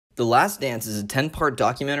The Last Dance is a 10-part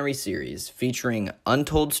documentary series featuring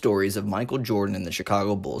untold stories of Michael Jordan and the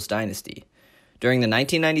Chicago Bulls dynasty. During the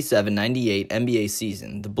 1997-98 NBA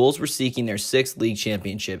season, the Bulls were seeking their 6th league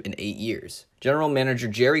championship in 8 years. General manager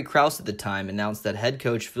Jerry Krause at the time announced that head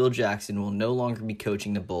coach Phil Jackson will no longer be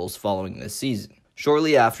coaching the Bulls following this season.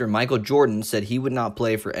 Shortly after, Michael Jordan said he would not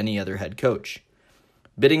play for any other head coach.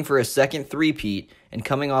 Bidding for a second three-peat and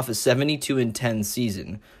coming off a 72-10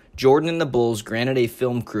 season, Jordan and the Bulls granted a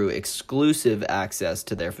film crew exclusive access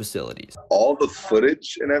to their facilities. All the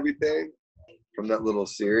footage and everything from that little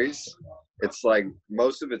series, it's like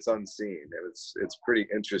most of it's unseen, and it's pretty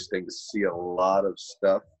interesting to see a lot of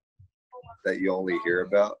stuff that you only hear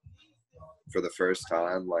about for the first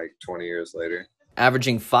time like 20 years later.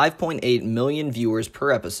 Averaging 5.8 million viewers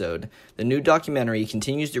per episode, the new documentary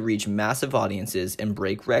continues to reach massive audiences and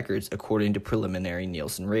break records according to preliminary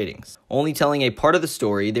Nielsen ratings. Only telling a part of the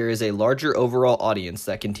story, there is a larger overall audience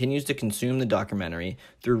that continues to consume the documentary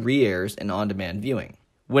through re-airs and on-demand viewing.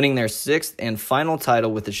 Winning their 6th and final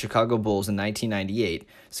title with the Chicago Bulls in 1998,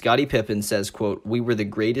 Scottie Pippen says, quote, "We were the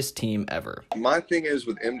greatest team ever." My thing is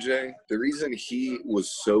with MJ, the reason he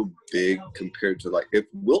was so big compared to, like, if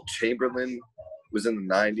Wilt Chamberlain was in the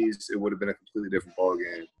 90s, it would have been a completely different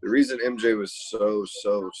ballgame. The reason MJ was so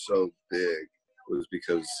big was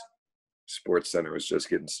because SportsCenter was just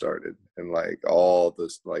getting started, and like all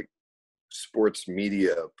this like sports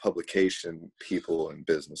media publication people and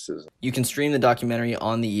businesses. You can stream the documentary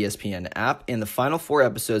on the ESPN app, and the final 4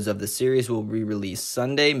 episodes of the series will be released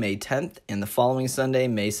Sunday, May 10th, and the following Sunday,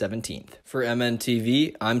 May 17th. For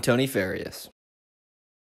MNTV, I'm Tony Farias.